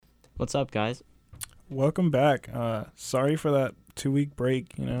What's up, guys? Welcome back. Sorry for that 2-week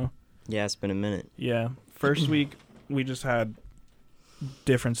break, Yeah, it's been a minute. Yeah. First week, we just had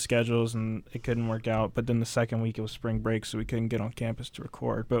different schedules and it couldn't work out. But then the second week, it was spring break, so we couldn't get on campus to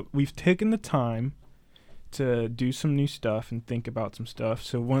record. But we've taken the time to do some new stuff and think about some stuff.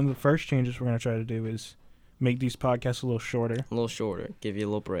 So one of the first changes we're going to try to do is make these podcasts a little shorter. A little shorter. Give you a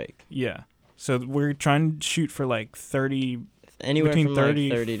little break. Yeah. So we're trying to shoot for like 30... Anywhere between from 30,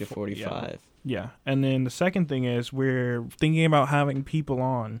 like 30 to 45. Yeah. And then the second thing is we're thinking about having people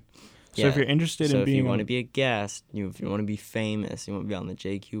on. So if you're interested in being if you want to be a guest, if you want to be famous, you want to be on the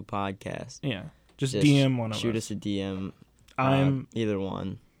JQ podcast. Yeah. Just DM one of us. Shoot us a DM. I'm either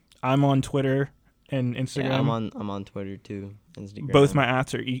one. I'm on Twitter and Instagram. Yeah, I'm on Twitter too. Instagram. Both my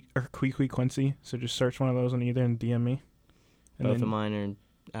ats are Queequy, so just search one of those on either and DM me. And Both of mine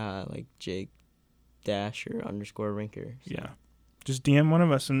are like Jake Dasher _Rinker. So. Yeah. Just DM one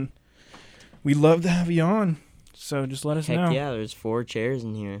of us, and we'd love to have you on. So just let us know. Heck yeah, there's 4 chairs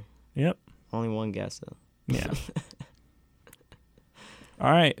in here. Yep. Only one guest, though. Yeah.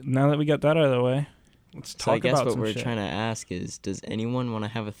 All right. Now that we got that out of the way, let's talk about some shit. I guess what we're trying to ask is, does anyone want to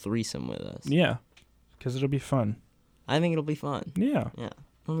have a threesome with us? Yeah. Because it'll be fun. I think it'll be fun. Yeah. Yeah.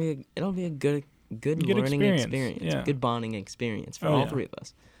 It'll be a good learning experience. Yeah. A good bonding experience for all 3 of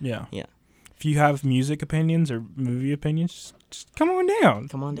us. Yeah. Yeah. If you have music opinions or movie opinions, just come on down.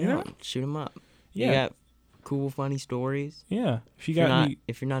 Come on down. You know? Shoot them up. Yeah. You got cool, funny stories. Yeah. If you're not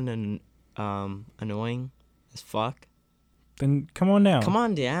annoying as fuck, then come on down. Come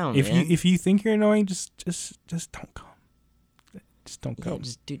on down. If you think you're annoying, just don't come. Just don't come. Yeah,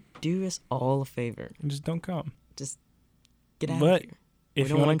 just do us all a favor. And just don't come. Just get out of here. If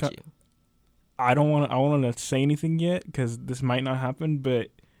you want to come, I want to say anything yet because this might not happen, but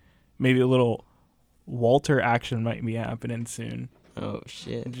maybe a little Walter action might be happening soon. Oh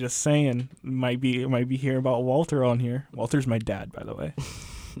shit! Just saying, might be hearing about Walter on here. Walter's my dad, by the way.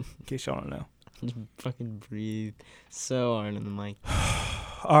 In case y'all don't know. Just fucking breathe so hard in the mic.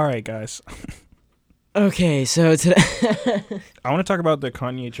 All right, guys. Okay, so today I want to talk about the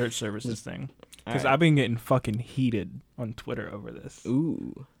Kanye church services thing because I've been getting fucking heated on Twitter over this.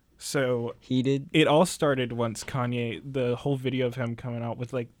 Ooh. So heated. It all started once Kanye, the whole video of him coming out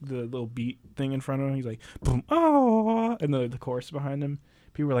with like the little beat thing in front of him. He's like, boom, oh, and the chorus behind him.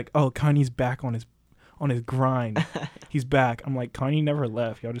 People were like, oh, Kanye's back on his grind. He's back. I'm like, Kanye never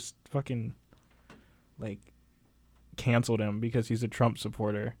left. Y'all just fucking like canceled him because he's a Trump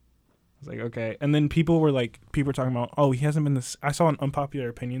supporter. I was like, okay. And then people were talking about, oh, he hasn't been this. I saw an unpopular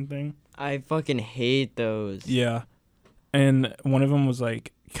opinion thing. I fucking hate those. Yeah. And one of them was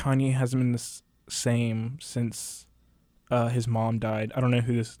like, Kanye hasn't been the same since his mom died. I don't know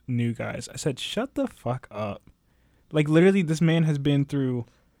who this new guy is. I said, shut the fuck up. Like, literally, this man has been through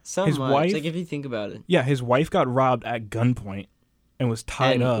his wife. Like, if you think about it. Yeah, his wife got robbed at gunpoint and was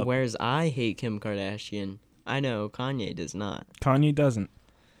tied up. Whereas I hate Kim Kardashian, I know Kanye does not. Kanye doesn't.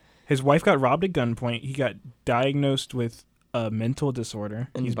 His wife got robbed at gunpoint. He got diagnosed with a mental disorder.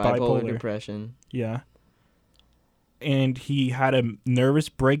 And He's bipolar depression. Yeah. And he had a nervous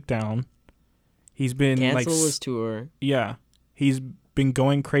breakdown. He's been cancel his tour. Yeah. He's been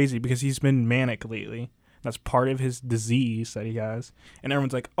going crazy because he's been manic lately. That's part of his disease that he has. And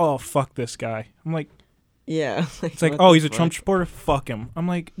everyone's like, oh, fuck this guy. I'm like... Yeah. It's like, oh, he's a Trump supporter? Fuck him. I'm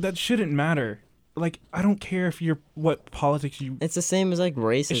like, that shouldn't matter. Like, I don't care if you're... what politics you... It's the same as, like,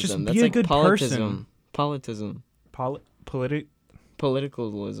 racism. It's just That's be a like good politism. person. Politism.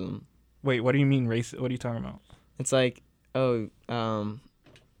 Politicalism. Wait, what do you mean race? What are you talking about? It's like, oh,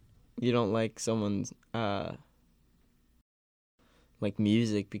 you don't like someone's, like,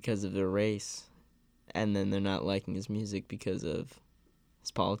 music because of their race, and then they're not liking his music because of his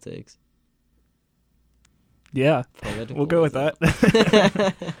politics. Yeah, we'll go with that.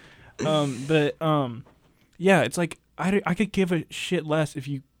 Yeah, it's like, I could give a shit less if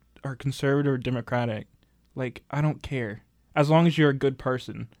you are conservative or Democratic. Like, I don't care. As long as you're a good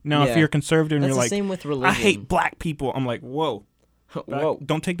person. Now, if you're conservative and you're like, same with religion. I hate black people, I'm like, whoa. Whoa.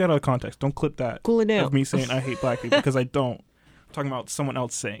 Don't take that out of context. Don't clip that. Cool it down. Of me saying I hate black people, because I don't. I'm talking about someone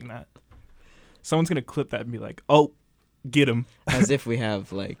else saying that. Someone's going to clip that and be like, oh, get him. As if we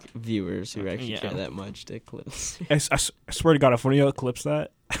have, like, viewers who actually care that much to clip. I swear to God, if one of y'all clips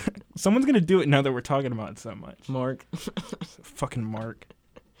that, someone's going to do it now that we're talking about it so much. Mark. Fucking Mark.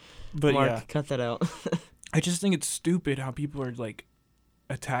 But Mark, cut that out. I just think it's stupid how people are, like,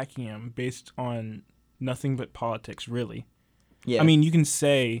 attacking him based on nothing but politics, really. Yeah. I mean, you can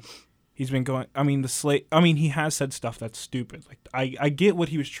say he's been going... I mean, he has said stuff that's stupid. Like, I get what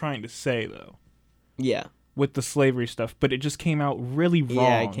he was trying to say, though. Yeah. with the slavery stuff, but it just came out really wrong.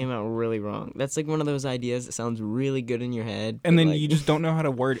 Yeah, it came out really wrong. That's like one of those ideas that sounds really good in your head, and then like, you just don't know how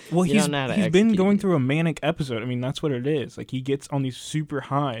to word it. Well, you he's don't know how to been execute going it. through a manic episode. I mean, that's what it is. Like, he gets on these super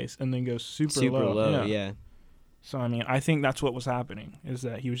highs and then goes super low. Yeah. So, I mean, I think that's what was happening, is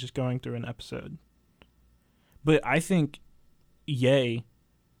that he was just going through an episode. But I think Ye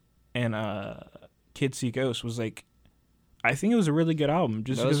and Kids See Ghosts was like, I think it was a really good album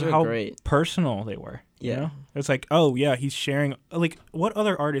just Those because of were how great. personal they were. You Yeah. know? It's like, oh, yeah, he's sharing. Like, what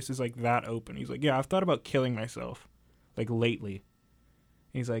other artist is like that open? He's like, yeah, I've thought about killing myself, like, lately.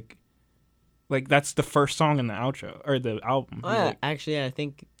 He's like, that's the first song in the outro, or the album. He's like, Actually, I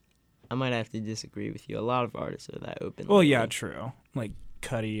think I might have to disagree with you. A lot of artists are that open. well, yeah, lately. true. Like,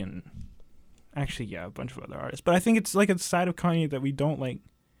 Cudi and. Actually, yeah, a bunch of other artists. But I think it's like a side of Kanye that we don't like.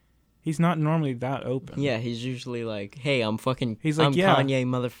 He's not normally that open. Yeah, he's usually like, "Hey, I'm fucking. He's like, I'm yeah. Kanye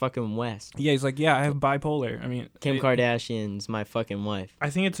motherfucking West. Yeah, he's like, yeah, I have bipolar. I mean, Kim Kardashian's my fucking wife. I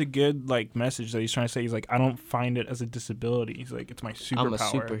think it's a good like message that he's trying to say. He's like, I don't find it as a disability. He's like, it's my superpower. I'm a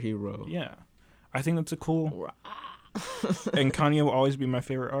superhero." Yeah, I think that's a cool. And Kanye will always be my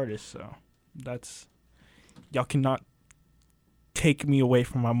favorite artist. So that's y'all cannot take me away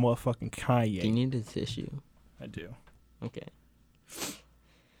from my motherfucking Kanye. Do you need a tissue? I do. Okay.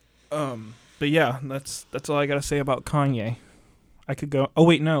 But yeah, that's all I gotta say about Kanye. I could go. Oh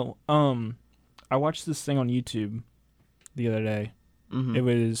wait, no. I watched this thing on YouTube the other day. Mm-hmm. It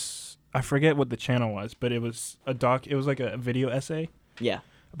was, I forget what the channel was, but it was a doc. It was like a video essay Yeah.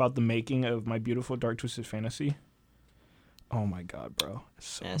 about the making of My Beautiful Dark Twisted Fantasy. Oh my god, bro!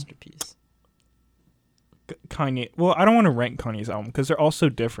 So, Masterpiece. Kanye. Well, I don't want to rank Kanye's album because they're all so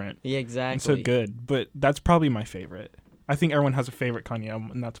different Yeah, exactly. and so good. But that's probably my favorite. I think everyone has a favorite Kanye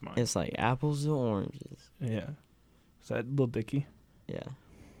album, and that's mine. It's like apples to oranges. Yeah. Is that Lil Dicky? Yeah.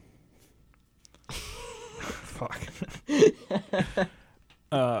 Fuck.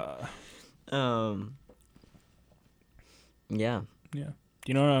 Yeah. Yeah. Do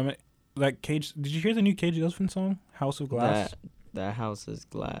you know what I mean? That Cage. Did you hear the new Cage the Elephant song, "House of Glass"? That house is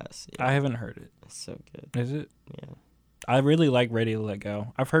glass. Yeah. I haven't heard it. It's so good. Is it? Yeah. I really like "Ready to Let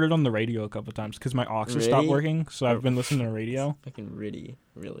Go." I've heard it on the radio a couple times because my aux has stopped Really? working, so I've been listening to the radio. Fucking really.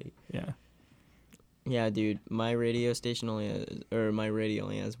 Yeah. Yeah, dude. My radio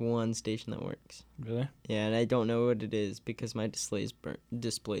only has one station that works. Really? Yeah, and I don't know what it is because my display's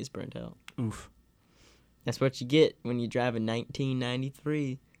burnt out. Oof. That's what you get when you drive a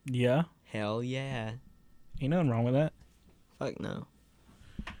 1993. Yeah. Hell yeah. Ain't nothing wrong with that. Fuck no.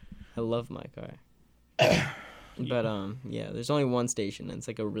 I love my car. But yeah, there's only one station and it's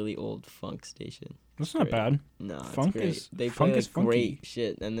like a really old funk station. That's not Great. bad. No, it's Funk great. is- They funk play is like funky. great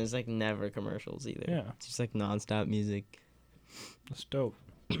shit and there's like never commercials either. Yeah. It's just like nonstop music. That's dope.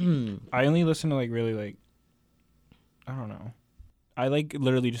 I only listen to like really like, I don't know. I like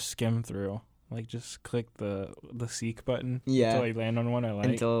literally just skim through. Like just click the seek button Yeah. until I land on one I like,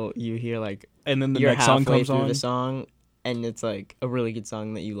 Until you hear like and then the you're next song halfway comes through on. the song and it's like a really good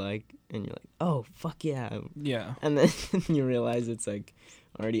song that you like and you're like, oh fuck yeah, Yeah. and then you realize it's like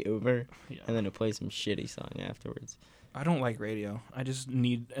already over Yeah. and then it plays some shitty song afterwards. I don't like radio. I just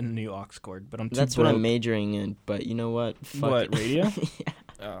need a new aux cord, but I'm too That's broke. what I'm majoring in, but you know what? Fuck What, it. radio? Yeah.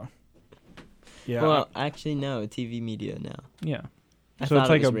 Oh. Yeah. Well, actually, no, TV media now. yeah. I So thought it's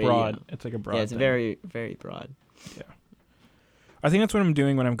it like was a radio. broad. It's like a broad. Yeah, it's thing. very, very broad. I think that's what I'm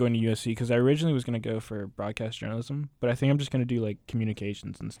doing when I'm going to USC because I originally was going to go for broadcast journalism, but I think I'm just going to do like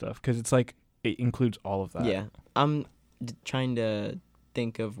communications and stuff because it's like it includes all of that. Yeah, I'm trying to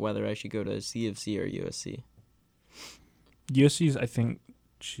think of whether I should go to CFC or USC. USC is, I think,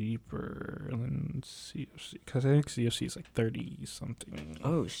 cheaper than CFC because I think CFC is like 30 something.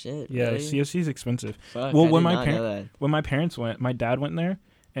 Oh shit! Yeah, really? CFC is expensive. Fuck, Well, I when did my not know that. When my parents went, my dad went there,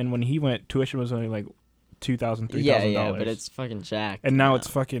 and when he went, tuition was only like $2,000, $3,000. Yeah, but it's fucking jacked. and now it's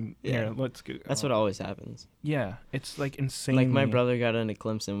fucking Yeah. here. Let's go. That's what always happens. Yeah, it's like insane. Like my brother got into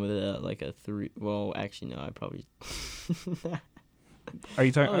Clemson with a 3. Well, actually, no. I probably. Are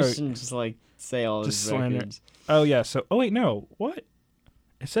you talking? I shouldn't just like say all Just his slander. records. Oh yeah. So wait, no. What?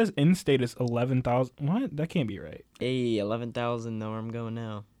 It says in-state is 11,000. What? That can't be right. Hey, 11,000. Know where I'm going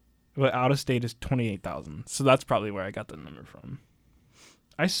now. But out of state is 28,000. So that's probably where I got the number from.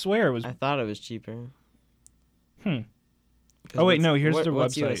 I swear it was. I thought it was cheaper. 'Cause Oh wait, what's- no. Here's the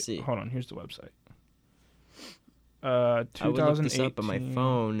what's website. USC? Hold on. Here's the website. I would look this 2018. up, but my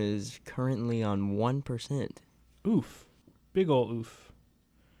phone is currently on 1%. Oof. Big ol' oof.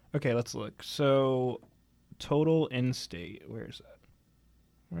 Okay, let's look. So, total in-state. Where is that?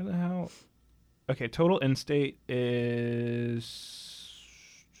 Where the hell? Okay, total in-state is...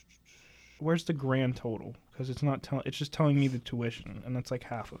 Where's the grand total? because it's not telling. It's just telling me the tuition, and that's like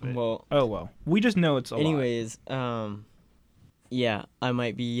half of it. Well, Oh well, we just know it's a lot. anyways, yeah, I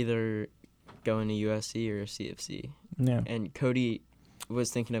might be either going to USC or CFC. Yeah. And Cody was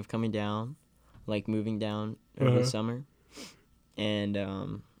thinking of coming down, like moving down over the summer.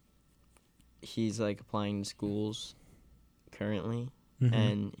 And he's like applying to schools currently,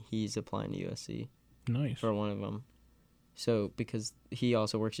 and he's applying to USC Nice. for one of them. So because he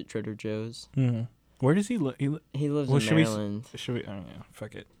also works at Trader Joe's. Where does he live? He lives Well, in should we Maryland. Should we? Oh yeah,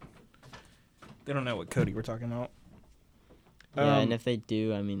 fuck it. They don't know what Cody we're talking about. Yeah, and if they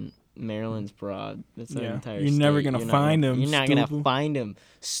do, I mean, Maryland's broad. It's an entire You're state. never gonna find him. You're not gonna find him.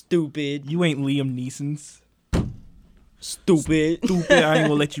 Stupid. You ain't Liam Neeson's. Stupid. Stupid. I ain't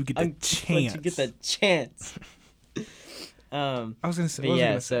gonna let you get the chance. Let you get the chance. I was gonna say. But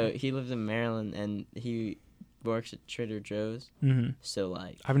yeah, so he lives in Maryland and he works at Trader Joe's. So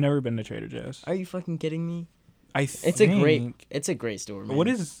like, I've never been to Trader Joe's. are you fucking kidding me? It's a great store, man. What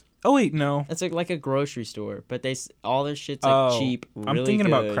is? Oh wait, no. It's like a grocery store, but all their shit's like cheap. Really I'm thinking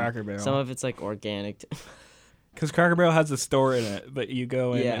good. about Cracker Barrel. Some of it's like organic. Because Cracker Barrel has a store in it, but you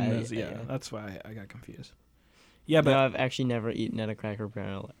go in and there's, yeah. That's why I got confused. Yeah, but No, I've actually never eaten at a Cracker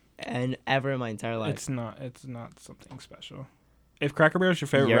Barrel and ever in my entire life. it's not something special. If Cracker Barrel is your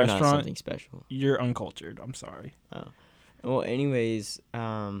favorite You're not restaurant, something special. you're uncultured. I'm sorry. Oh. Well, anyways,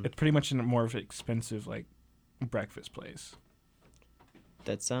 It's pretty much more of an expensive like breakfast place.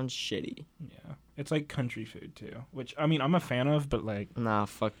 that sounds shitty. Yeah, it's like country food too, which I mean I'm a fan of, but like Nah,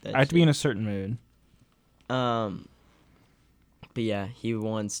 fuck that. I have to be in a certain mood. But yeah, he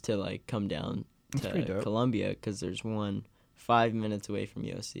wants to like come down That's pretty to dope. Columbia because there's one 5 minutes away from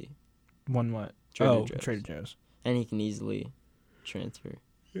USC. One what? Trader Joe's. Trader Joe's. And he can easily transfer.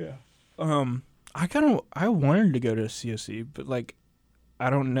 Yeah. I wanted to go to CSC, but like I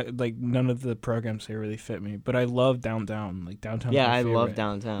don't know, like none of the programs here really fit me. But I love downtown, like downtown. Yeah, I love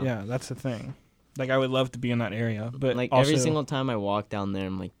downtown. Yeah, that's the thing. Like I would love to be in that area, but like also, every single time I walk down there,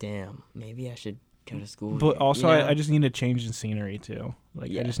 I'm like, damn, maybe I should go to school. But here, also, you know? I just need to change the scenery too.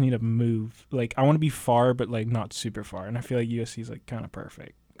 Like I Yeah. just need to move. Like I want to be far, but like not super far. And I feel like USC is like kind of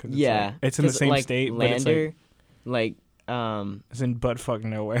perfect. Cause it's yeah, like, it's in the 'cause, same like, state, Lander, it's in butt fuck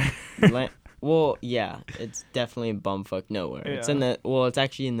nowhere. well, yeah, it's definitely in bumfuck nowhere. It's in Yeah. it's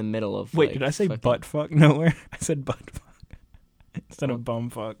actually in the middle of. Wait, like, did I say fucking- butt fuck nowhere? I said butt fuck instead of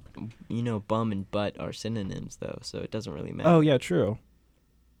bum fuck. You know, bum and butt are synonyms though, so it doesn't really matter. Oh yeah, true.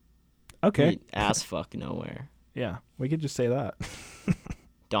 Okay. Ass fuck nowhere. Yeah, we could just say that.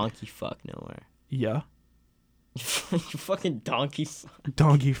 Donkey fuck nowhere. Yeah. You fucking donkey fuck.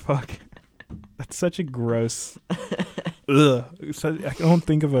 Donkey fuck. That's such a gross. Ugh. I don't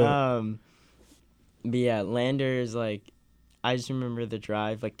think of a. But yeah, Lander is like, I just remember the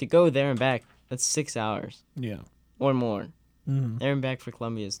drive, like to go there and back. That's 6 hours Yeah. or more. Mm. There and back for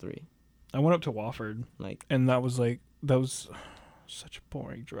Columbia is 3. I went up to Wofford, Like, and that was such a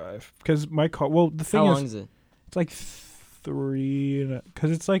boring drive because my car. Well, the thing how is, long is it? it's like 3,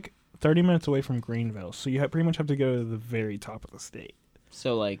 because it's like 30 minutes away from Greenville, so you pretty much have to go to the very top of the state.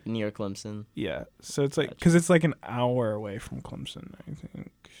 So like near Clemson. Yeah, so it's like Gotcha. because it's like an hour away from Clemson, I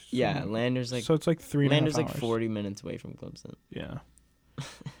think. Yeah, Lander's like so it's like 3.5 Lander's hours. like 40 minutes away from Clemson. Yeah,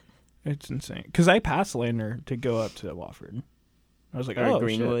 it's insane. Because I passed Lander to go up to Wofford. I was like, Or oh,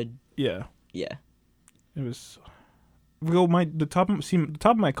 Greenwood. shit. Yeah, Yeah. it was. Well, the top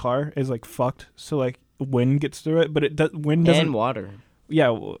of my car is like fucked, so like wind gets through it, but wind doesn't. And water.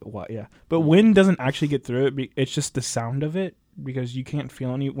 Yeah, yeah, but wind doesn't actually get through it. It's just the sound of it because you can't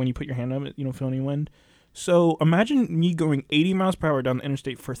feel any when you put your hand on it. You don't feel any wind. So imagine me going 80 miles per hour down the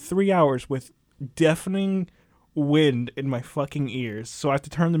interstate for 3 hours with deafening wind in my fucking ears. So I have to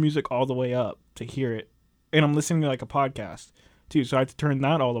turn the music all the way up to hear it, and I'm listening to like a podcast too. So I have to turn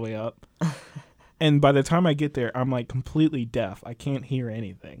that all the way up. And by the time I get there, I'm like completely deaf. I can't hear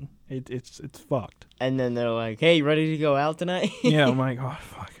anything. It's fucked. And then they're like, "Hey, you ready to go out tonight?" Yeah, I'm like, oh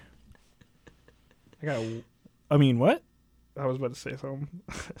fuck. I mean, what? I was about to say something.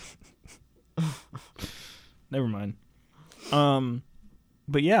 Never mind.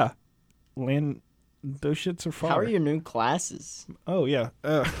 But yeah, those shits are far. How are your new classes? Oh yeah,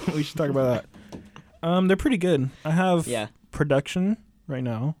 we should talk about that. They're pretty good. I have Yeah. production right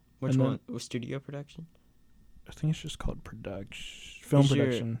now. Which and one? Studio production? I think it's just called film Is your-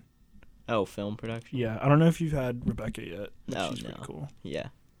 production. Oh, film production? Yeah, I don't know if you've had Rebecca yet. But No, she's no. pretty cool. Yeah.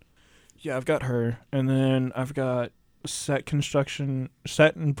 Yeah, I've got her, and then I've got set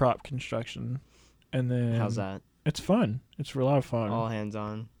and prop construction, and then How's that? It's fun. It's a lot of fun. All hands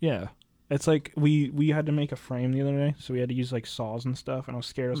on. Yeah, it's like we had to make a frame the other day, so we had to use like saws and stuff, and I was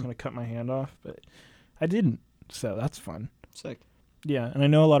scared I was gonna cut my hand off, but I didn't. So that's fun. Sick. Yeah, and I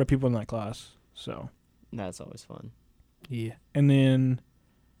know a lot of people in that class. So That's always fun. yeah. And then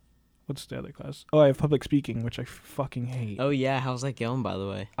what's the other class? Oh, I have public speaking, which I fucking hate. Oh yeah, how's that going, by the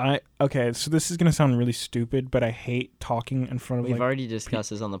way? Okay, so this is gonna sound really stupid, but I hate talking in front of We've like. already discussed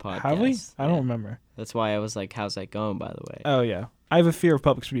this on the podcast. Have we? I don't Yeah. remember. That's why I was like, how's that going, by the way? Oh yeah, I have a fear of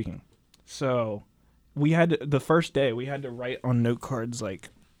public speaking. So we had the first day we had to write on note cards like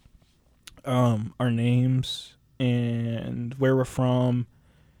our names and where we're from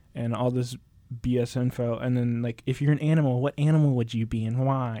and all this BS info, and then like if you're an animal, what animal would you be and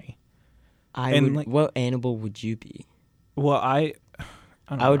why? What animal would you be? Well, I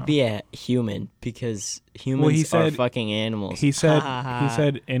don't I would know. be a human because humans are fucking animals. He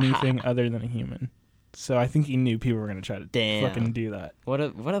said anything other than a human. So I think he knew people were gonna try to fucking do that. What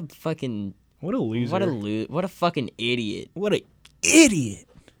a fucking What a loser. what a fucking idiot. What a idiot.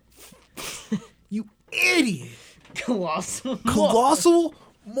 You idiot. Colossal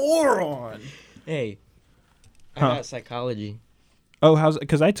moron. Hey, I Huh. got psychology. Oh,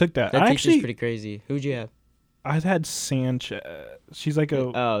 because I took that. That I teacher's actually pretty crazy. Who'd you have? I had Sanchez. She's like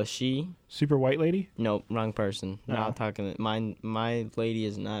a Oh, she? super white lady. Nope, wrong person. No. Not talking. My lady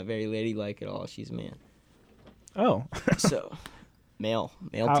is not very ladylike at all. She's a man. Oh, So, male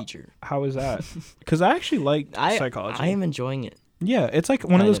teacher. how is that? Because I actually liked psychology. I am enjoying it. Yeah, it's like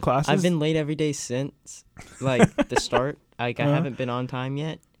one of those classes. I've been late every day since like the start. Like I Uh-huh. haven't been on time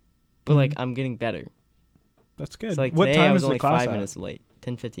yet, but like I'm getting better. That's good. It's like What today time I was is only the class 5 at? minutes late.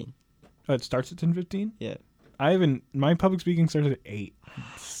 10:15. Oh, it starts at 10:15. Yeah. My public speaking starts at 8.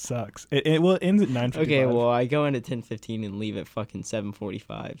 Sucks. It ends at 9:55. Okay, well I go in at 10:15 and leave at fucking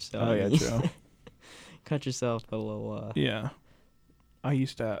 7:45. So Oh yeah, true. cut yourself a little. Yeah. I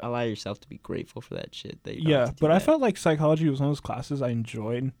used to. Allow yourself to be grateful for that shit. That you Yeah, don't have to do but I that. felt like psychology was one of those classes I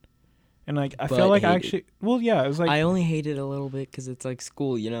enjoyed, and like I But felt like I hated. actually. Well, yeah, it was like. I only hate it a little bit because it's like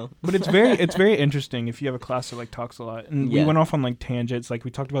school, you know. But it's very interesting if you have a class that like talks a lot, and we Yeah. went off on like tangents. Like we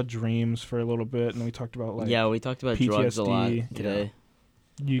talked about dreams for a little bit, and then we talked about like Yeah, we talked about drugs a lot PTSD, today,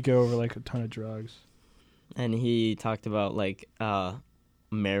 you go over like a ton of drugs. and he talked about like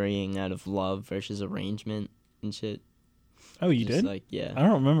marrying out of love versus arrangement and shit. Oh, you Just did? Like yeah. I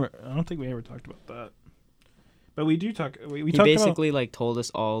don't remember. I don't think we ever talked about that. But we do talk. We He talked basically like told us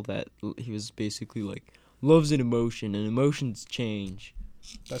all that he was basically like love's an emotion and emotions change.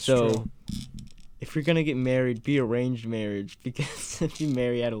 about. That's so true. if you're gonna get married, be arranged marriage because if you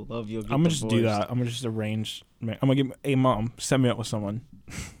marry out of love, you'll get I'm gonna just do divorced. that. I'm gonna just arrange. I'm gonna get a mom set me up with someone.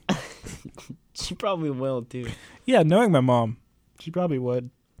 She probably will too. Yeah, knowing my mom, she probably would.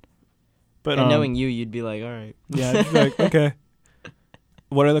 But And knowing you, you'd be like, all right. yeah, I'd be like, okay.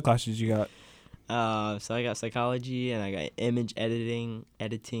 What other classes you got? So I got psychology and I got image editing. I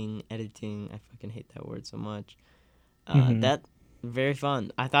fucking hate that word so much. Mhm. That very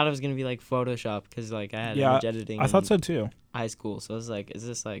fun. I thought it was gonna be like Photoshop because like I had Yeah, image editing. I thought in so too. High school, so I was like, is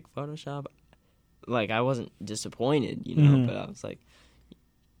this like Photoshop? Like I wasn't disappointed, you know, Mhm. but I was like,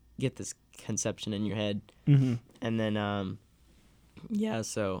 get this conception in your head, Mm-hmm. and then yeah.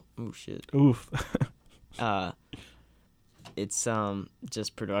 So oh shit. Oof. It's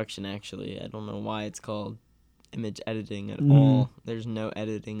just production actually. I don't know why it's called image editing at Mhm. all. There's no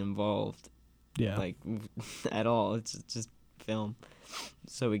editing involved, Yeah. like at all. It's just film.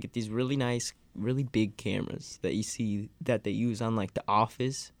 So we get these really nice, really big cameras that you see that they use on like The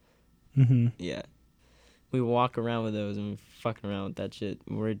Office. Mm-hmm. Yeah. We walk around with those and we fucking around with that shit.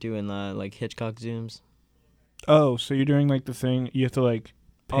 We're doing like Hitchcock zooms. Oh, so you're doing like the thing you have to like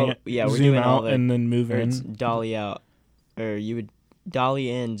pan, yeah, we're zoom doing all out the- and then move Or it's in. dolly out. Or you would dolly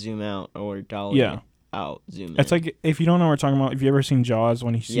in, zoom out, or dolly Yeah. out, zoom in. It's like if you don't know what we're talking about, if you ever seen Jaws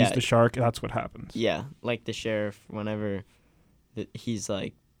when he sees Yeah. the shark, that's what happens. Yeah, like the sheriff, whenever he's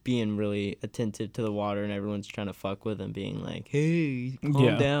like being really attentive to the water and everyone's trying to fuck with him, being like, hey, calm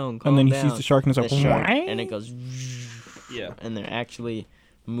Yeah. down, calm And then he down. sees the shark and it's The like, shark, "Wah!" and it goes, Yeah. and they're actually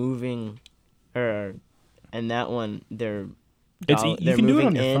moving, and that one, they're It's you they're can do it moving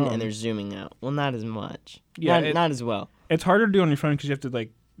on your in phone. and they're zooming out. Well, not as much. Yeah, not as well. It's harder to do on your phone because you have to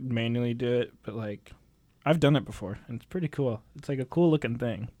like manually do it, but like I've done it before and it's pretty cool. It's like a cool looking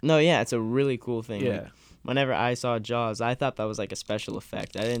thing. No, yeah, it's a really cool thing. Yeah. Like, whenever I saw Jaws, I thought that was like a special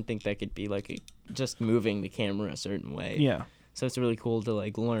effect. I didn't think that could be like just moving the camera a certain way. Yeah. So it's really cool to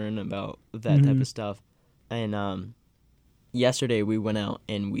like learn about that type Mhm. of stuff. And yesterday we went out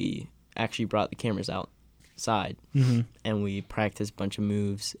and we actually brought the cameras outside Mm-hmm. and we practiced a bunch of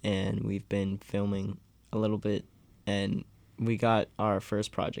moves and we've been filming a little bit and we got our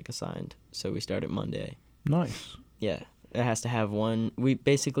first project assigned. So we started Monday. Nice. Yeah. It has to have one. We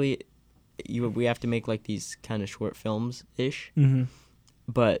basically we have to make like these kind of short films ish, Mm-hmm.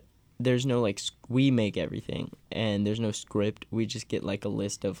 but there's no like we make everything and there's no script. We just get like a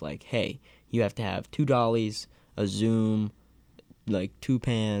list of like, hey, you have to have 2 dollies, a zoom, like 2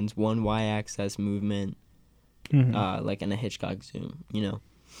 pans, 1 y-axis movement, Mm-hmm. like in a Hitchcock zoom, you know.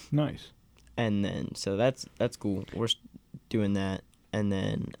 Nice. And then so that's cool. We're doing that, and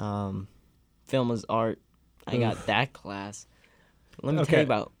then film is art. I got that class. Let me tell you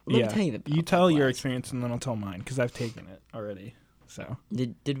about. Let me tell you about. You tell that your class. experience, and then I'll tell mine because I've taken it already. So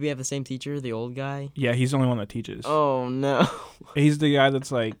Did we have the same teacher, the old guy? yeah, he's the only one that teaches. Oh no. He's the guy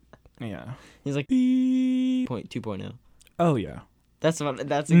that's like, yeah. He's like Beep. 2.0. Oh yeah. That's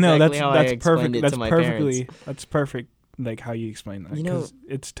exactly No, that's how I that's explained perfect. it That's to my perfectly. parents. That's perfect. Like how you explain that. You know, 'cause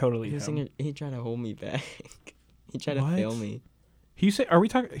it's totally He was him. thinking, he tried to hold me back. He tried to What? fail me. He say, are we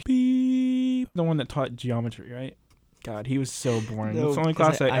talking? Beep. The one that taught geometry, right? God, he was so boring. That's the only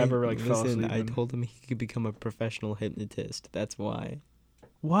class I ever like fell listen, asleep I in. told him he could become a professional hypnotist. That's why.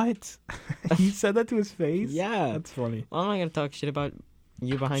 What? You said that to his face? Yeah. That's funny. Well, I'm not gonna talk shit about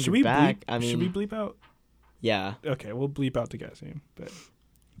you behind Should your we back. bleep? I mean, should we bleep out? yeah, Okay, we'll bleep out the guy's name.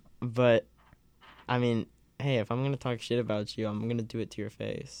 but I mean, hey, if I'm gonna talk shit about you, I'm gonna do it to your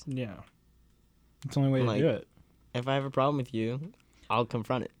face. Yeah, it's the only way Like- to do it. If I have a problem with you, I'll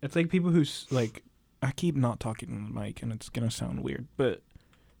confront it. It's like people who like. I keep not talking in the mic, and it's gonna sound weird, but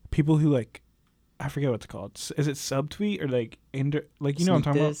people who like, I forget what it's called. Is it subtweet or like like you know what I'm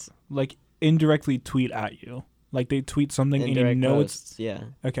talking about? Like indirectly tweet at you. Like they tweet something and you Indirect know posts, yeah,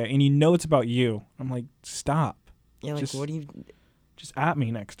 okay, and you know it's about you. I'm like, stop. yeah. Like, Just- what do you Just at me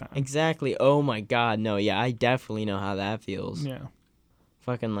next time. exactly? Oh my god, no, yeah, I definitely know how that feels. Yeah.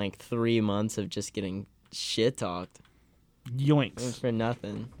 Fucking like 3 months of just getting shit talked Yoinks. for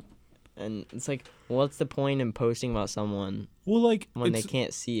nothing, and it's like, what's the point in posting about someone Well, like when they it's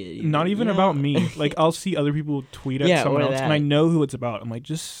can't see it? not either, even you know? about me. Like I'll see other people tweet at Yeah, someone or else, and that. I know who it's about. I'm like,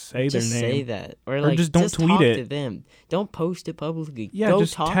 just say Just their name. say that, or like just don't tweet talk it. to them. Don't post it publicly. Yeah, Go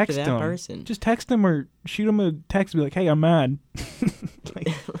just talk text to that them. person. Just text them or shoot them a text. Be like, hey, I'm mad.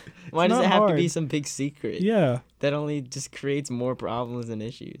 Why does not it have to be hard. some big secret? Yeah. That only just creates more problems and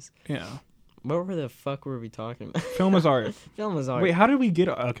issues. Yeah. What the fuck were we talking about? Film is art. Film is art. Wait, how did we get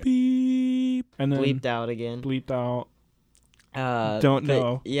okay. Beep and then Bleeped out again. bleeped out? but Don't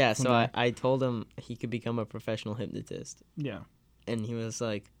know. Yeah, so Okay. I told him he could become a professional hypnotist, Yeah. and he was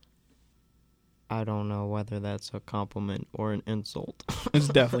like, I don't know whether that's a compliment or an insult. It's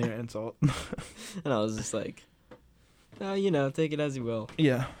definitely an insult. And I was just like, oh, you know, take it as you will.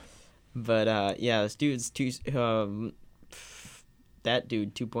 Yeah. But yeah, this dude's that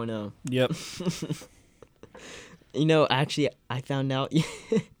dude 2.0. Yep. You know, actually, I found out.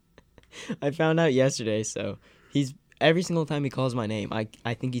 I found out yesterday. So he's every single time he calls my name,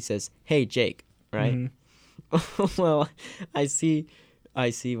 I think he says, "Hey, Jake," right? Mhm. Well, I see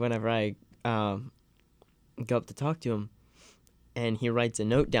whenever I go up to talk to him, and he writes a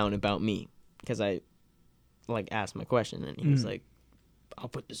note down about me because I like asked my question, and he was Mm. like, "I'll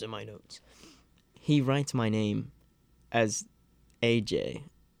put this in my notes." He writes my name as AJ,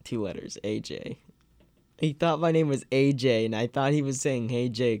 2 letters, AJ. He thought my name was AJ, and I thought he was saying, "Hey,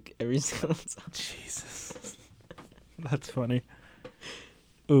 Jake," every single time. Jesus. That's funny.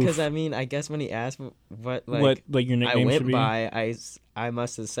 Because I mean, I guess when he asked what your I nickname went should be? by, I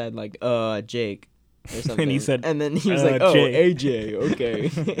must have said like Jake or something. And he said, and then he was like, "Oh, Jake." AJ,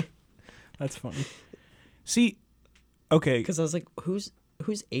 okay." That's funny. See, okay. Because I was like, "Who's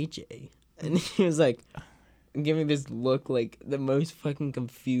AJ?" And he was like, giving me this look like the most fucking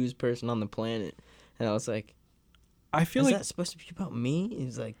confused person on the planet. And I was like, I feel "Is like that supposed to be about me?"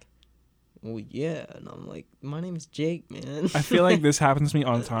 He's like, "Well, yeah." And I'm like, "My name is Jake, man." I feel like this happens to me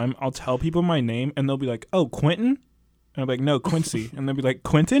all the time. I'll tell people my name and they'll be like, "Oh, Quentin?" And I'll be like, "No, Quincy." And they'll be like,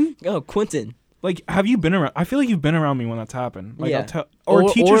 "Quentin?" Oh, Quentin. Like, have you been around? I feel like you've been around me when that's happened. Like, Yeah. I'll tell, or Or-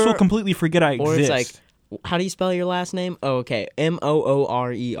 teachers or- will completely forget I exist. Or it's like, "How do you spell your last name?" "Oh, okay,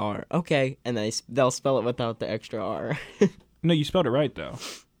 Moorer." Okay, and they'll spell it without the extra R. No, you spelled it right though.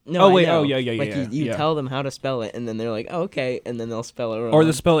 No, Oh, I wait, know. oh, yeah, Like you yeah. tell them how to spell it, and then they're like, "Oh, okay," and then they'll spell it wrong. Or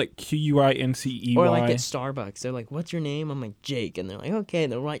they spell it Quincy. Or like at Starbucks, they're like, "What's your name?" I'm like, "Jake," and they're like, "Okay,"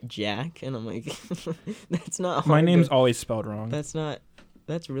 and they'll write Jack, and I'm like, "That's not hard." My name's always spelled wrong.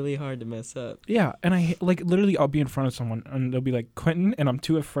 That's really hard to mess up. Yeah, and I like literally I'll be in front of someone and they'll be like Quentin, and I'm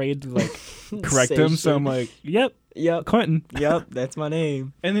too afraid to like correct Say them, so shit. I'm like, "Yep, Yep, Quentin." yep, that's my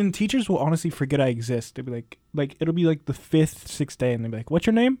name. And then teachers will honestly forget I exist. They'll be like it'll be like the 5th, 6th day, and they'll be like, "What's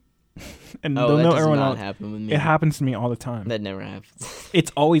your name?" And Oh, they'll that know does everyone not else. happen with me. It happens to me all the time. That never happens.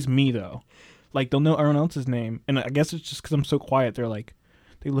 It's always me though. Like they'll know everyone else's name, and I guess it's just because I'm so quiet. They're like,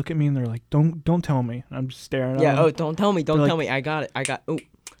 They look at me and they're like, "Don't tell me." And I'm just staring at Yeah. them. Oh, don't tell me. Don't tell me. I got it. Oh.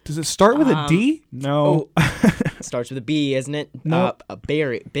 Does it start with a D? No. Starts with a B, isn't it? Nope.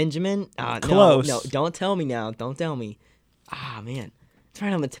 Benjamin. Close. No. Don't tell me now. Don't tell me. Man, it's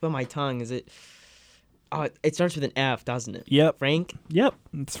right on the tip of my tongue. Is it? Oh, it starts with an F, doesn't it? Yep. Frank. Yep.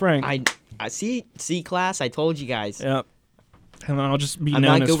 It's Frank. I see. C class. I told you guys. Yep. And then I'll just be I'm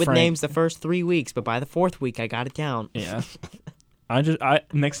known not as good with Frank. names the first 3 weeks, but by the 4th week, I got it down. Yeah.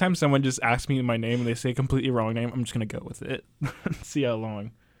 Next time someone just asks me my name and they say a completely wrong name, I'm just gonna go with it. See how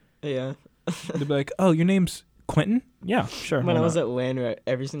long. Yeah. They'll be like, "Oh, your name's Quentin?" Yeah, sure. When I was at Landry,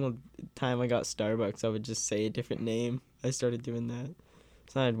 every single time I got Starbucks, I would just say a different name. I started doing that.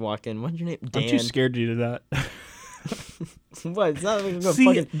 So I'd walk in. What's your name? Dan. I'm too scared to do that. What? It's not like we're gonna See,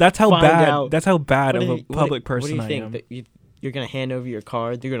 fucking that's how find bad. out. That's how bad What of do a you- public what do person you I think? am. That you're gonna hand over your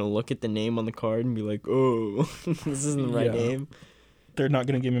card? They're gonna look at the name on the card and be like, "Oh, this isn't the right Yeah. name." They're not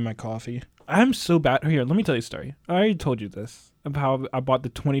gonna give me my coffee. I'm so bad. Here, let me tell you a story. I already told you this of how I bought the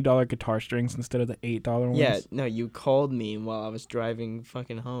 $20 guitar strings instead of the $8 ones. Yeah, no, you called me while I was driving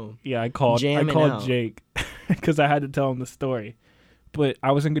fucking home. Yeah, I called Jamming out. Jake because I had to tell him the story. But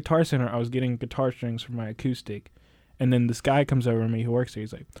I was in Guitar Center. I was getting guitar strings for my acoustic, and then this guy comes over to me who works there.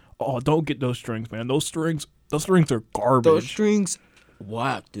 He's like, "Oh, don't get those strings, man. Those strings are garbage. Those strings,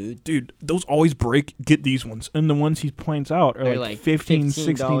 whack, dude. Dude, those always break. Get these ones." And the ones he points out are They're like like $15,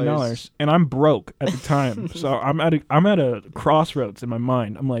 $16, and I'm broke at the time. So I'm at a crossroads in my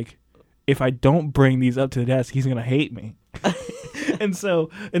mind. I'm like, if I don't bring these up to the desk, he's gonna hate me. and so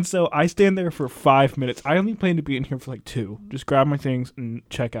I stand there for 5 minutes. I only plan to be in here for like 2. Just grab my things and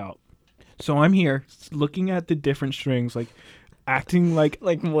check out. So I'm here looking at the different strings, like acting like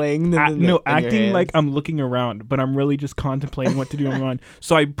weighing them. in your acting like hands. I'm looking around, but I'm really just contemplating what to do in my mind.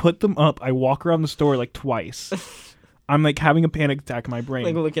 So I put them up. I walk around the store like twice. I'm like having a panic attack in my brain.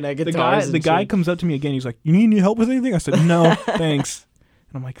 like looking at the guitars. guy comes up to me again. He's like, "You need any help with anything?" I said, "No, thanks."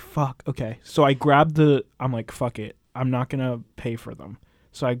 And I'm like, "Fuck, okay." So I grabbed I'm like, "Fuck it. I'm not gonna pay for them."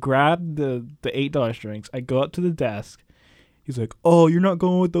 So I grabbed the $8 strings. I go up to the desk. He's like, "Oh, you're not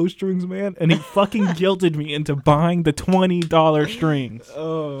going with those strings, man?" And he fucking guilted me into buying the $20 strings.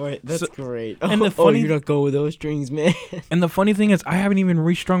 Oh, wait, that's So- great. and the funny- you're not going with those strings, man. And the funny thing is, I haven't even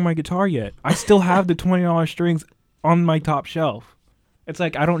restrung my guitar yet. I still have the $20 strings on my top shelf. It's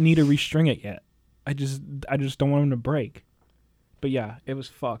like I don't need to restring it yet. I just don't want them to break. But yeah, it was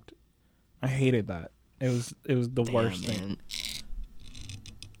fucked. I hated that. It was the worst thing. Man.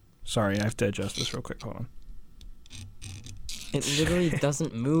 Sorry, I have to adjust this real quick. Hold on. It literally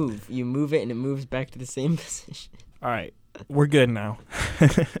doesn't move. You move it and it moves back to the same position. All right, we're good now.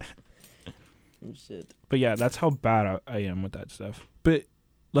 Oh, shit. But yeah, that's how bad I am with that stuff. But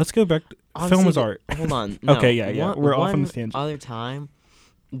let's go back. Honestly, Film is art. Hold on. No, Okay, yeah. We're off on this tangent. Other time,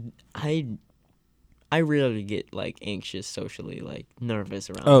 I rarely get like anxious socially, like nervous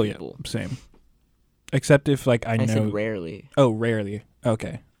around Oh yeah, people. same. Except if like I know. said rarely. Oh, rarely.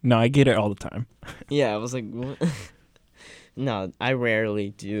 Okay. No, I get it all the time. Yeah, I was like, what? No, I rarely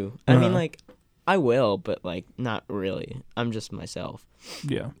do. I mean, Uh-huh. like, I will, but like, not really. I'm just myself.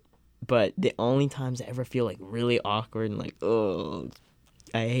 Yeah. But the only times I ever feel like really awkward and like, oh,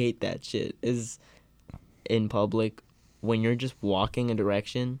 I hate that shit is in public when you're just walking a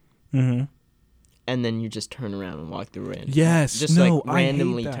direction Mm-hmm. and then you just turn around and walk through it. Yes. Just no, like I hate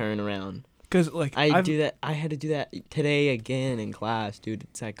randomly that. turn around. Because like I do that. I had to do that today again in class, dude.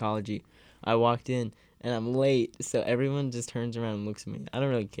 Psychology. I walked in and I'm late, so everyone just turns around and looks at me. I don't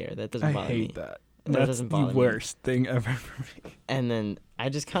really care. That doesn't I bother me. hate that. That That's doesn't the bother me. worst thing ever for me. And then I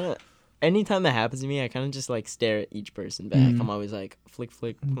just kind of, anytime that happens to me, I kind of just like stare at each person back. Mhm. I'm always like flick.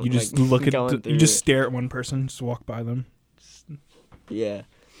 You just like, look at going you through just it. stare at one person, just walk by them. Yeah,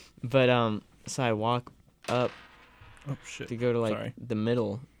 but so I walk up Oh shit. to go to like Sorry. the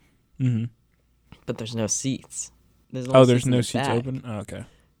middle, Mm-hmm. but there's no seats. There's Oh, there's in no the seats back. open. Oh, okay.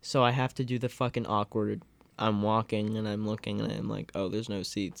 So I have to do the fucking awkward. I'm walking and I'm looking and I'm like, oh, there's no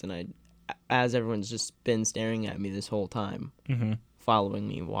seats, and as everyone's just been staring at me this whole time, Mm-hmm. following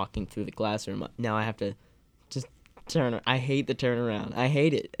me, walking through the classroom. Now I have to just turn. I hate the turnaround. I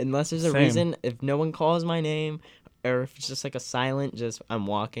hate it. Unless there's a Same. reason, if no one calls my name, or if it's just like a silent, just I'm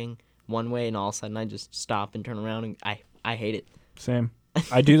walking one way and all of a sudden I just stop and turn around, and I hate it. Same.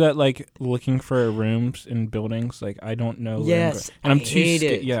 I do that like looking for rooms in buildings. Like I don't know. where I'm Yes, going. And I'm I too hate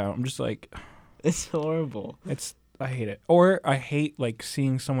scared. it. Yeah, I'm just like It's horrible. I hate it. Or I hate like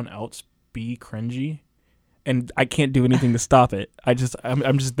seeing someone else be cringy, and I can't do anything to stop it. I'm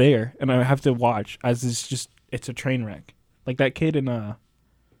just there, and I have to watch as it's a train wreck. Like that kid in I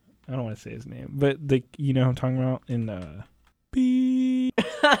don't want to say his name, but you know who I'm talking about in beep.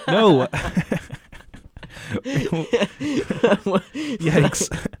 No. Yikes.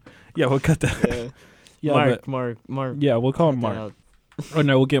 Yeah, we'll cut that. Yeah. Yeah, Mark. Yeah, we'll call him cut that Mark. out. Oh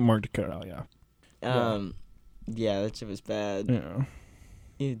no, we'll get Mark to cut it out. Yeah. Yeah, that shit was bad. Yeah.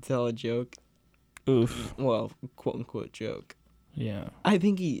 You tell a joke. Oof. Well, quote unquote joke. Yeah. I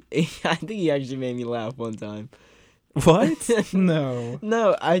think he actually made me laugh one time. What? No.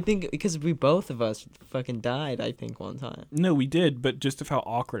 No, I think because we both of us fucking died. I think one time. No, we did, but just of how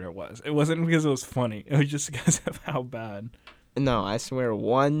awkward it was. It wasn't because it was funny. It was just because of how bad. No, I swear,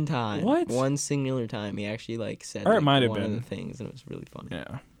 one time. What? One singular time, he actually said. Or it might have one been of the things, and it was really funny.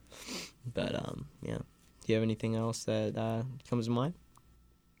 Yeah. But yeah. Do you have anything else that comes to mind?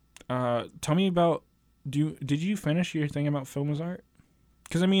 Tell me about. Did you finish your thing about film as art?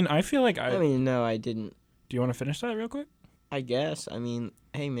 Because I mean, I feel like no, I didn't. Do you want to finish that real quick? I guess. I mean,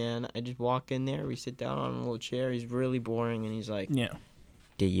 hey man, I just walk in there. We sit down on a little chair. He's really boring, and he's like, Yeah.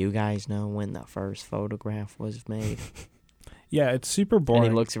 "Do you guys know when the first photograph was made?" Yeah, it's super boring.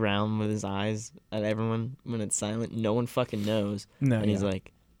 And he looks around with his eyes at everyone when it's silent. No one fucking knows. No. And he's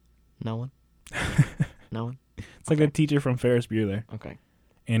like, "No one? No one?" It's like a teacher from Ferris Bueller. Okay.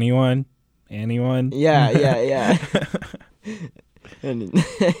 Anyone? Yeah. And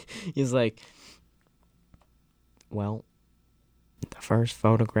he's like, "Well, the first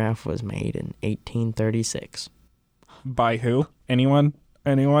photograph was made in 1836. By who? Anyone?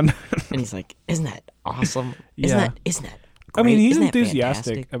 And he's like, "Isn't that awesome? Isn't that great? I mean, he's Isn't that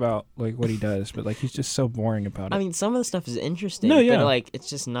enthusiastic fantastic?" about like what he does, but like he's just so boring about it. I mean, some of the stuff is interesting, No, yeah. but like it's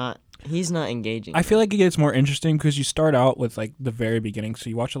just not. He's not engaging. I feel like it gets more interesting because you start out with like the very beginning,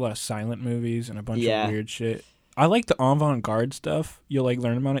 so you watch a lot of silent movies and a bunch of weird shit. I like the avant-garde stuff. You'll like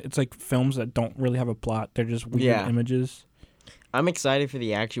learn about it. It's like films that don't really have a plot; they're just weird images. I'm excited for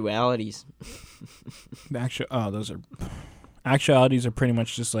the actualities. Those are actualities are pretty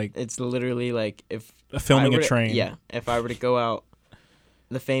much just like It's literally like if filming a train. Yeah, if I were to go out,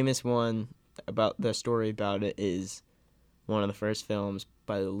 the famous one about the story about it is one of the first films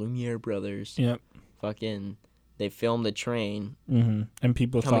by the Lumiere brothers. Yep. Fucking, they filmed a train and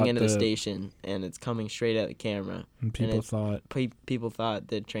people coming thought into the station, and it's coming straight at the camera. And people thought people thought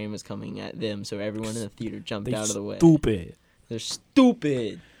the train was coming at them, so everyone in the theater jumped out of the way. Stupid. They're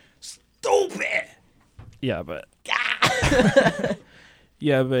stupid. Yeah, but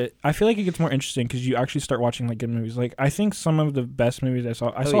I feel like it gets more interesting because you actually start watching like good movies. Like I think some of the best movies I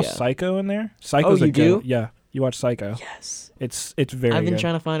saw Psycho in there. Psycho's you do? Yeah, you watch Psycho. Yes. It's very. I've been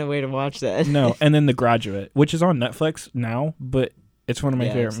trying to find a way to watch that. No, and then The Graduate, which is on Netflix now, but it's one of my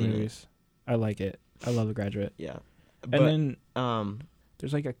favorite I've seen movies. I like it. I love The Graduate. Yeah. And then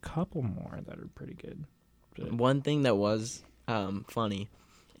there's like a couple more that are pretty good. But one thing that was funny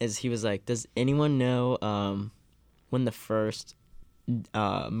is he was like, "Does anyone know when the first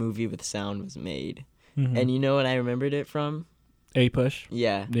movie with sound was made?" And you know what I remembered it from? A-Push.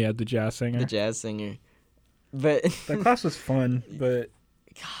 Yeah. Yeah, the jazz singer. The jazz singer. But that class was fun, but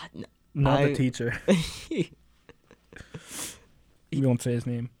God, not the teacher. We won't say his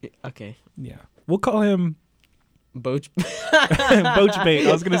name. Okay. Yeah. We'll call him Boach. Boachbait.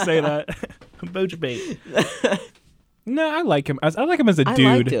 I was gonna say that. Boachbait. No, I like him. I like him as a dude.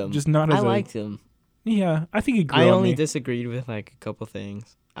 I liked him. Just not as I liked him. Yeah, I think he grew I on only me. disagreed with like a couple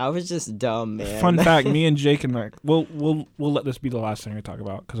things. I was just dumb, man. Fun fact: me and Jake and like, we'll let this be the last thing we talk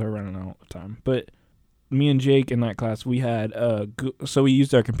about because we're running out of time. But me and Jake in that class, we had so we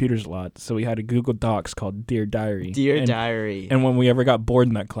used our computers a lot. So we had a Google Docs called Dear Diary. Dear Diary. And when we ever got bored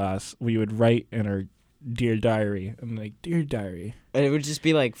in that class, we would write in our Dear Diary and like Dear Diary. And it would just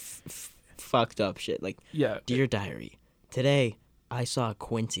be like fucked up shit. Like, yeah, Dear Diary. Today I saw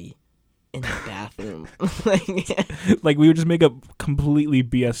Quincy in the bathroom. Like we would just make up completely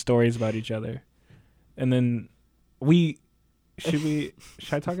BS stories about each other, and then should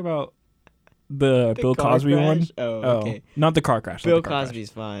I talk about the Bill Cosby crash? one? Oh, okay. Not the car crash. Bill Cosby's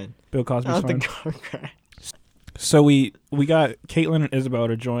fine. Bill Cosby's not fine. The car crash. So we got Caitlin and Isabel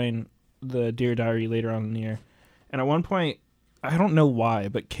to join the Dear Diary later on in the year, and at one point, I don't know why,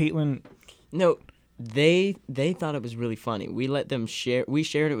 but Caitlin. No. They thought it was really funny. We let them share. We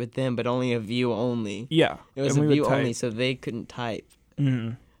shared it with them, but only a view only. Yeah, it was a view only, so they couldn't type.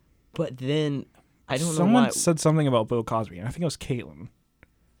 Mm. But then I don't know why. Someone said something about Bill Cosby, and I think it was Caitlin.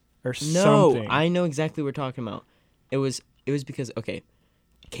 Or something. I know exactly what we're talking about. It was because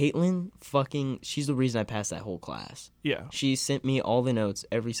Caitlin she's the reason I passed that whole class. Yeah. She sent me all the notes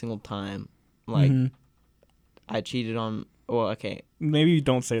every single time. Like I cheated on. Well, okay. Maybe you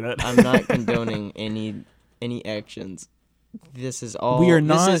don't say that. I'm not condoning any actions this is all. We are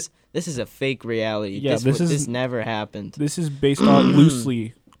not. This is a fake reality. Yeah, this never happened. This is based on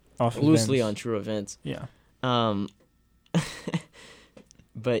loosely off Loosely events. on true events. Yeah.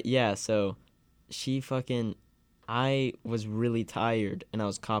 But yeah, so I was really tired and I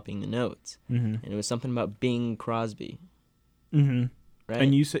was copying the notes. Mm-hmm. And it was something about Bing Crosby. Mm-hmm. Right?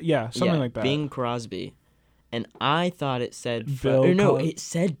 And you said, something like that. Bing Crosby. And I thought it said it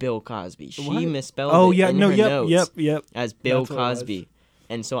said Bill Cosby. She What? misspelled it in her notes yep. as Bill That's what it was. Cosby.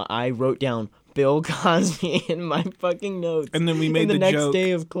 And so I wrote down Bill Cosby in my fucking notes. And then we made the next joke.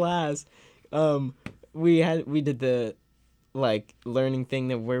 day of class. We did the like learning thing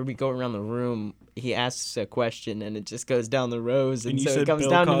that where we go around the room. He asks a question and it just goes down the rows, and you so said it comes Bill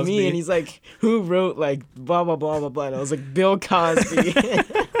down to Cosby. me, and he's like, "Who wrote like blah blah blah blah blah?" And I was like, "Bill Cosby."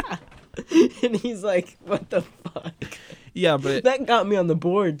 And he's like, "What the fuck?" Yeah, but That got me on the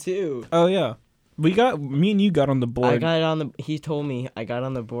board too. oh yeah, me and you got on the board. I got on the. He told me I got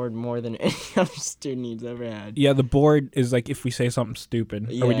on the board more than any other student he's ever had. Yeah, the board is like if we say something stupid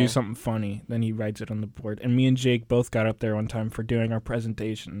or we do Yeah. something funny, then he writes it on the board. And me and Jake both got up there one time for doing our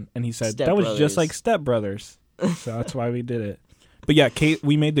presentation, and he said Step that was Brothers. just like Step Brothers. So that's why we did it. But yeah,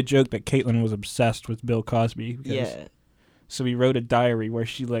 we made the joke that Caitlin was obsessed with Bill Cosby. Yeah, So we wrote a diary where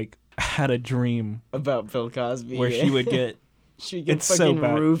she like had a dream about Bill Cosby. where she would get It's so fucking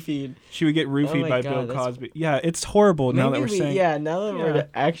bad. roofied. roofied my by God, Bill that's- Cosby. Yeah, it's horrible now that Maybe we're saying. now that Yeah. we're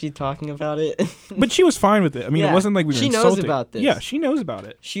actually talking about it. But she was fine with it. I mean, Yeah. it wasn't like we were She knows insulting. about this. Yeah, she knows about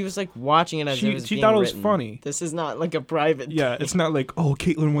it. She was like watching it as She- it was she being thought it was written. funny. This is not like a private. Yeah, thing. it's not like, oh,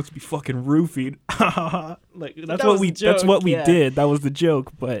 Caitlin wants to be fucking roofied. Like that's That what was we the that's joke, what we yeah. did. That was the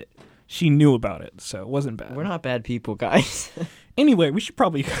joke, but she knew about it, so it wasn't bad. We're not bad people, guys. Anyway, we should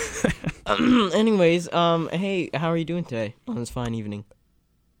probably Anyways, hey, how are you doing today on this fine evening?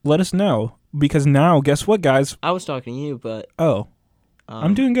 let us know because now, guess what, guys? I was talking to you, but Oh,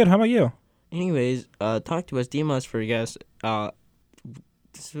 I'm doing good. How about you? Anyways, talk to us, DM us for a guest.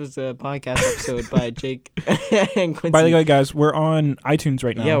 This was a podcast episode by Jake and Quincy. By the way, guys, we're on iTunes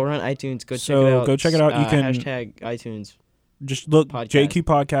right now. yeah, we're on iTunes. Go check So, it out. go check it out. You can- hashtag iTunes. Just look Podcast. JQ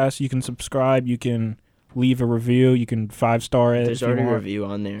Podcast. You can subscribe. You can leave a review. You can 5-star it. There's if you already a want. review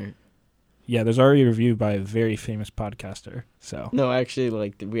on there. Yeah, there's already a review by a very famous podcaster. So, No, actually,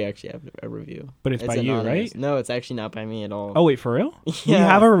 we actually have a review. but it's by you, anonymous. right? No, it's actually not by me at all. Oh wait, for real? yeah. You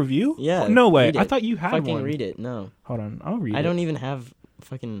have a review? Yeah, Oh, no way. read I it. thought you had fucking one. read it. No, Hold on, I'll read it. I don't even have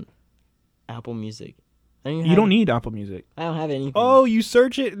fucking Apple Music. I don't even You don't have- need Apple Music. I don't have anything. Oh, you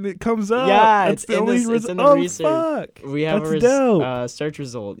search it and it comes up. Yeah, That's it's the in only the- it's in the oh, research. fuck. we have that's a dope. search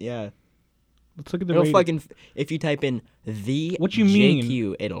result. Yeah, Let's look at the it'll rating. fucking if you type in the What you mean?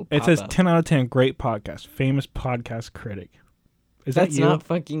 JQ, it'll It pop says up. 10 out of 10. Great podcast. Famous podcast critic. Is That's that you? not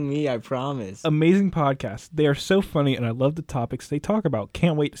fucking me. I promise. Amazing podcast. They are so funny and I love the topics they talk about.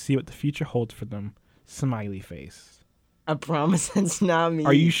 Can't wait to see what the future holds for them. Smiley face. I promise that's not me.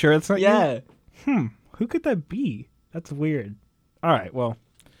 Are you sure it's not you? Yeah. Who could that be? That's weird. All right, well.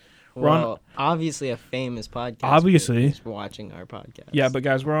 We're on- Well, obviously a famous podcast. Obviously. is watching our podcast. Yeah, but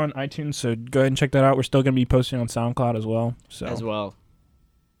guys, we're on iTunes, so go ahead and check that out. We're still going to be posting on SoundCloud as well. So as well.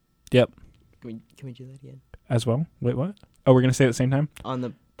 Yep. Can we do that again? As well. Wait, what? Oh, we're going to say it at the same time? On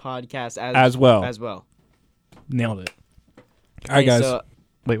the podcast As well. As well. Nailed it. All right, Okay, guys. So,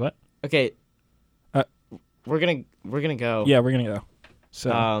 Wait, what? okay. Uh, we're gonna go. Yeah, we're going to go.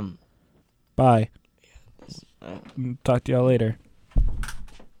 So, Um. bye. uh, Talk to y'all later.